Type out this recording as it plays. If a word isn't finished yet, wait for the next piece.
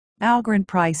Algorand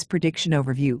Price Prediction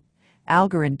Overview.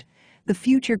 Algorand. The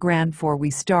future grand four. We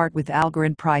start with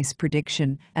Algorand Price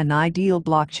Prediction, an ideal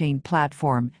blockchain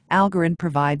platform. Algorand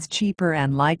provides cheaper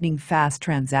and lightning-fast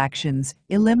transactions,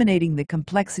 eliminating the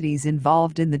complexities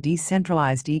involved in the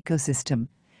decentralized ecosystem.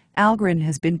 Algorand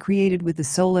has been created with the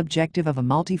sole objective of a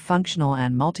multifunctional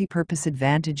and multi-purpose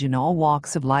advantage in all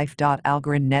walks of life.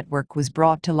 Algorand Network was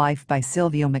brought to life by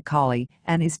Silvio Macaulay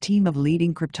and his team of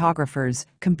leading cryptographers,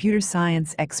 computer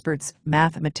science experts,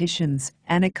 mathematicians,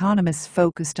 and economists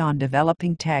focused on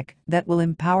developing tech that will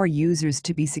empower users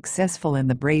to be successful in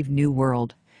the brave new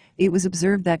world. It was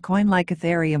observed that coin like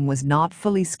Ethereum was not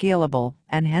fully scalable,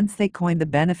 and hence they coined the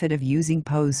benefit of using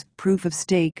POS,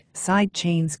 proof-of-stake, side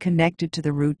chains connected to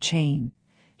the root chain.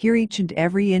 Here each and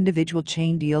every individual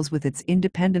chain deals with its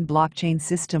independent blockchain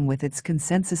system with its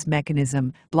consensus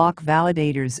mechanism, block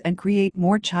validators, and create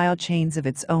more child chains of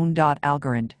its own.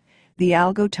 Algorand. The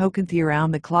Algo token, the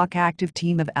around-the-clock active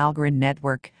team of Algorand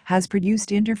Network, has produced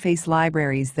interface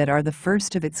libraries that are the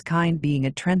first of its kind, being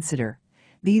a trendsetter.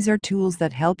 These are tools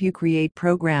that help you create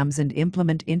programs and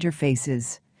implement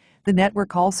interfaces. The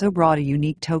network also brought a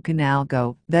unique token,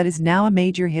 Algo, that is now a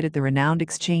major hit at the renowned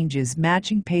exchanges,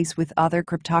 matching pace with other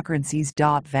cryptocurrencies.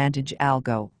 Vantage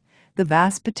Algo. The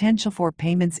vast potential for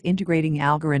payments integrating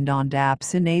Algorand on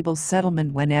dApps enables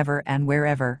settlement whenever and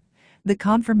wherever. The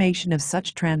confirmation of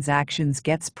such transactions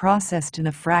gets processed in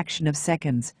a fraction of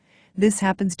seconds. This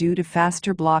happens due to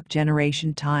faster block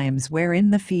generation times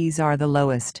wherein the fees are the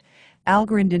lowest.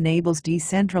 Algorand enables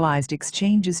decentralized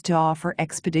exchanges to offer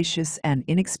expeditious and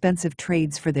inexpensive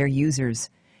trades for their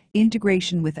users.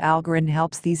 Integration with Algorand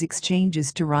helps these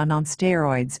exchanges to run on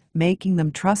steroids, making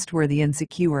them trustworthy and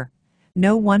secure.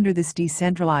 No wonder this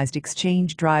decentralized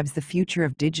exchange drives the future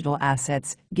of digital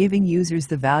assets, giving users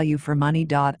the value for money.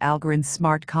 Algorand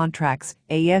smart contracts,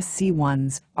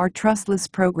 ASC1s, are trustless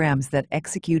programs that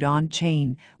execute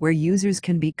on-chain, where users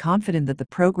can be confident that the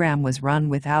program was run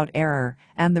without error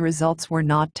and the results were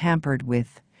not tampered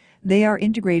with. They are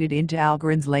integrated into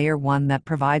Algorand's Layer 1 that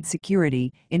provides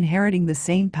security, inheriting the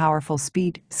same powerful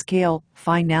speed, scale,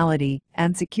 finality,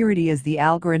 and security as the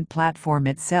Algorand platform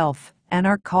itself, and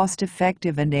are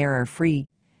cost-effective and error-free.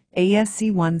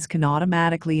 ASC1s can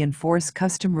automatically enforce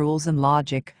custom rules and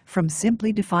logic, from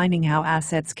simply defining how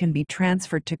assets can be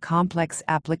transferred to complex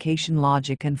application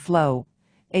logic and flow.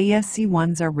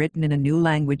 ASC1s are written in a new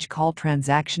language called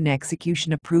Transaction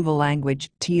Execution Approval Language,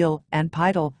 TEAL, and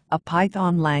PyTel, a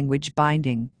Python language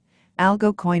binding.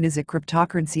 AlgoCoin is a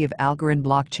cryptocurrency of Algorand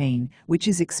blockchain, which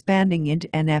is expanding into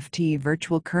NFT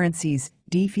virtual currencies.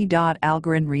 DeFi.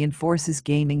 Algorand reinforces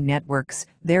gaming networks,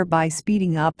 thereby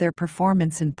speeding up their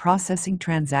performance and processing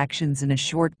transactions in a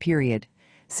short period.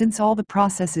 Since all the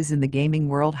processes in the gaming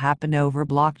world happen over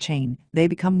blockchain, they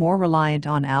become more reliant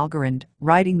on Algorand,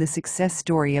 writing the success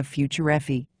story of future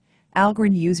EFI.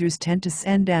 Algorand users tend to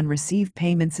send and receive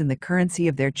payments in the currency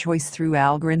of their choice through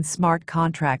Algorand smart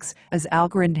contracts, as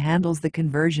Algorand handles the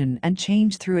conversion and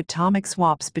change through atomic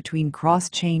swaps between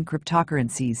cross-chain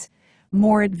cryptocurrencies.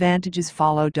 More advantages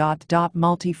follow.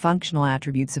 Multifunctional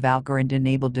attributes of Algorand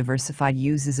enable diversified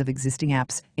uses of existing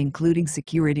apps, including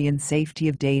security and safety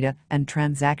of data and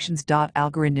transactions.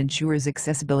 Algorand ensures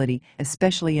accessibility,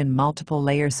 especially in multiple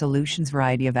layer solutions.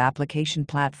 Variety of application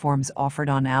platforms offered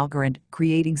on Algorand,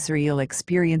 creating surreal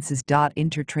experiences.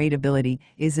 Intertradability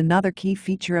is another key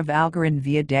feature of Algorand.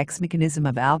 Via DEX mechanism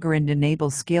of Algorand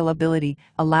enables scalability,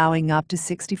 allowing up to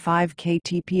 65K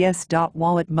TPS.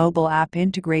 Wallet mobile app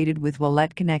integrated with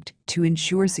Wallet Connect to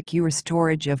ensure secure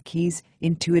storage of keys,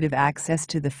 intuitive access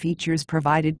to the features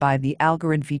provided by the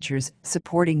Algorand. Features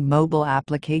supporting mobile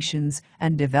applications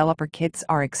and developer kits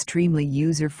are extremely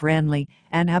user-friendly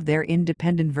and have their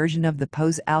independent version of the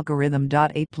POS algorithm.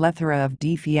 A plethora of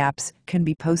DeFi apps can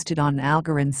be posted on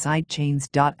Algorand sidechains.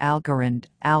 Algorand,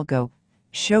 Algo.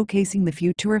 Showcasing the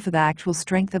future for the actual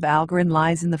strength of Algorand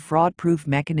lies in the fraud-proof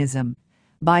mechanism.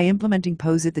 By implementing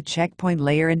POS at the checkpoint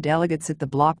layer and delegates at the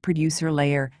block producer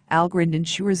layer, Algorand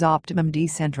ensures optimum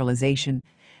decentralization.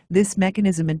 This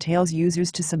mechanism entails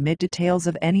users to submit details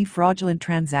of any fraudulent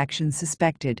transactions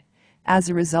suspected. As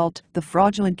a result, the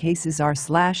fraudulent cases are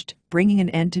slashed, bringing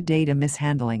an end to data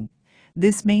mishandling.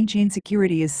 This main chain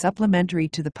security is supplementary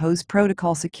to the POS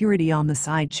protocol security on the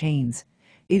side chains.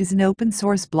 It is an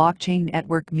open-source blockchain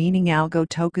network, meaning Algo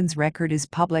tokens record is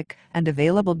public and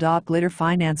available. Glitter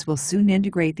Finance will soon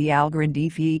integrate the Algorand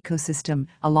DeFi ecosystem,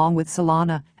 along with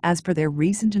Solana, as per their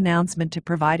recent announcement, to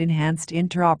provide enhanced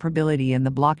interoperability in the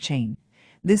blockchain.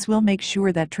 This will make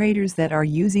sure that traders that are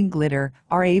using Glitter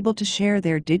are able to share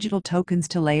their digital tokens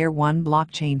to Layer 1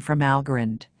 blockchain from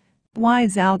Algorand. Why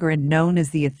is Algorand known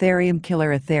as the Ethereum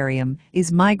killer? Ethereum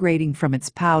is migrating from its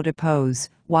POW to POS,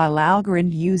 while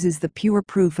Algorand uses the pure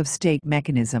proof-of-stake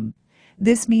mechanism.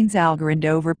 This means Algorand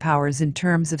overpowers in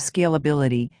terms of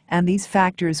scalability, and these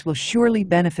factors will surely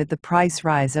benefit the price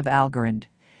rise of Algorand.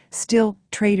 Still,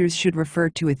 traders should refer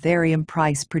to Ethereum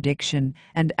price prediction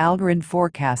and Algorand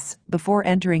forecasts before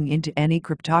entering into any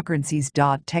cryptocurrencies.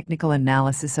 Technical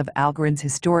analysis of Algorand's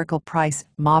historical price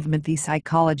movement. The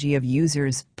psychology of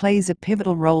users plays a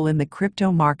pivotal role in the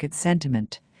crypto market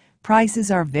sentiment. Prices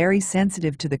are very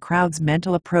sensitive to the crowd's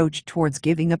mental approach towards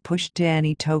giving a push to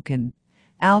any token.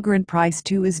 Algorand price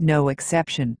too is no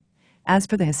exception. As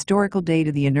per the historical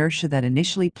data, the inertia that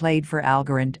initially played for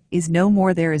Algorand is no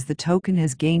more there as the token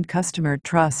has gained customer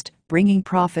trust, bringing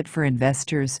profit for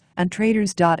investors and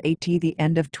traders. At the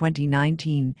end of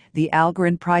 2019, the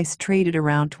Algorand price traded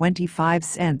around 25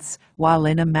 cents, while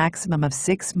in a maximum of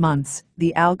 6 months,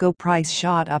 the algo price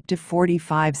shot up to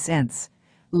 45 cents.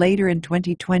 Later in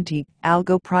 2020,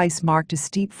 algo price marked a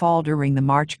steep fall during the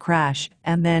March crash,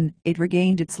 and then it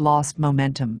regained its lost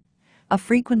momentum. A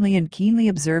frequently and keenly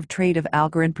observed trait of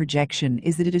Algorand projection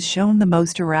is that it has shown the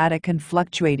most erratic and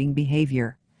fluctuating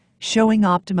behavior. Showing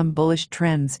optimum bullish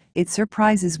trends, it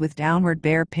surprises with downward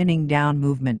bear pinning down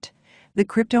movement. The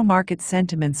crypto market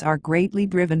sentiments are greatly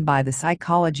driven by the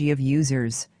psychology of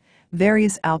users.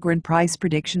 Various Algorand price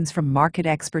predictions from market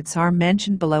experts are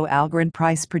mentioned below. Algorand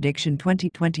price prediction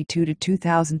 2022 to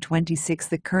 2026.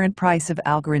 The current price of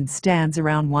Algorand stands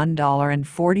around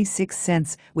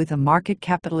 $1.46 with a market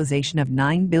capitalization of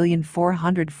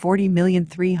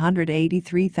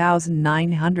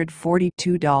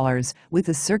 $9,440,383,942 with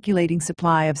a circulating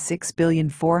supply of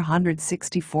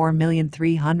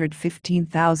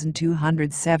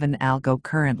 $6,464,315,207 algo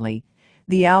currently.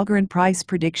 The Algorand price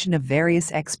prediction of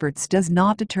various experts does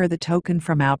not deter the token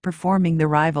from outperforming the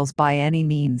rivals by any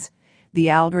means. The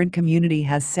Algorand community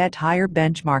has set higher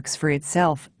benchmarks for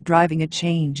itself, driving a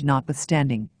change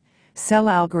notwithstanding. Sell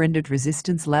Algorand at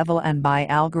resistance level and buy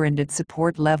Algorand at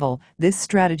support level. This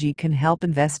strategy can help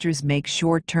investors make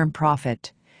short-term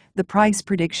profit. The price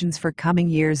predictions for coming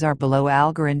years are below.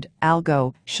 Algorand,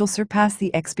 algo, shall surpass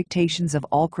the expectations of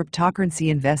all cryptocurrency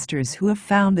investors who have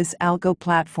found this algo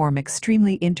platform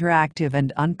extremely interactive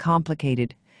and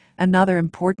uncomplicated. Another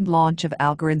important launch of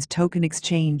Algorand's token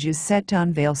exchange is set to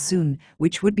unveil soon,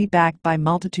 which would be backed by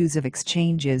multitudes of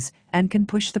exchanges and can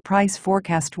push the price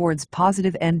forecast towards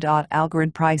positive end.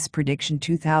 Algorand price prediction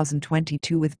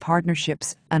 2022. With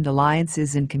partnerships and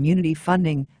alliances and community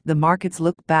funding, the market's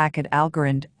look back at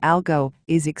Algorand, algo,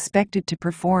 is expected to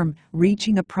perform,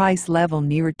 reaching a price level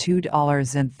near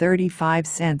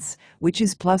 $2.35, which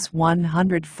is plus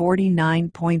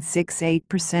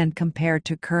 149.68% compared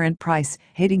to current price,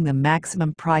 hitting the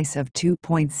maximum price of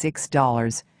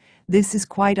 $2.6. This is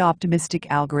quite optimistic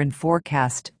Algorand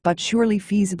forecast, but surely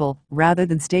feasible, rather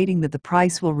than stating that the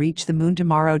price will reach the moon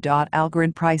tomorrow.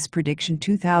 Algorand price prediction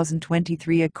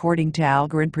 2023. According to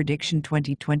Algorand prediction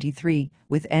 2023,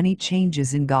 with any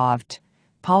changes in govt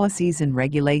policies and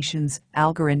regulations,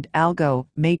 Algorand, algo,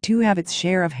 may too have its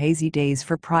share of hazy days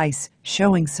for price,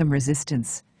 showing some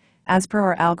resistance. As per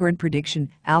our Algorand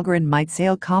prediction, Algorand might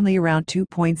sail calmly around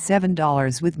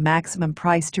 $2.7 with maximum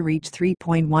price to reach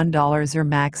 $3.1 or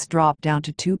max drop down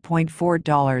to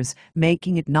 $2.4,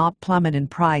 making it not plummet in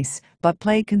price, but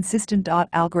play consistent.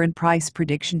 Algorand price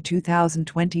prediction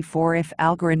 2024. If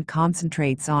Algorand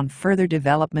concentrates on further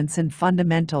developments and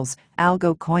fundamentals,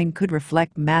 algo coin could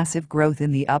reflect massive growth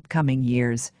in the upcoming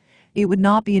years. It would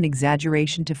not be an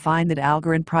exaggeration to find that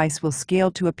Algorand price will scale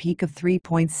to a peak of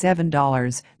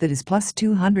 $3.7, that is plus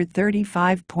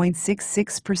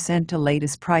 235.66% to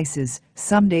latest prices,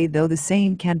 someday, though the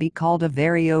same can be called a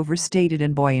very overstated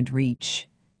and buoyant reach.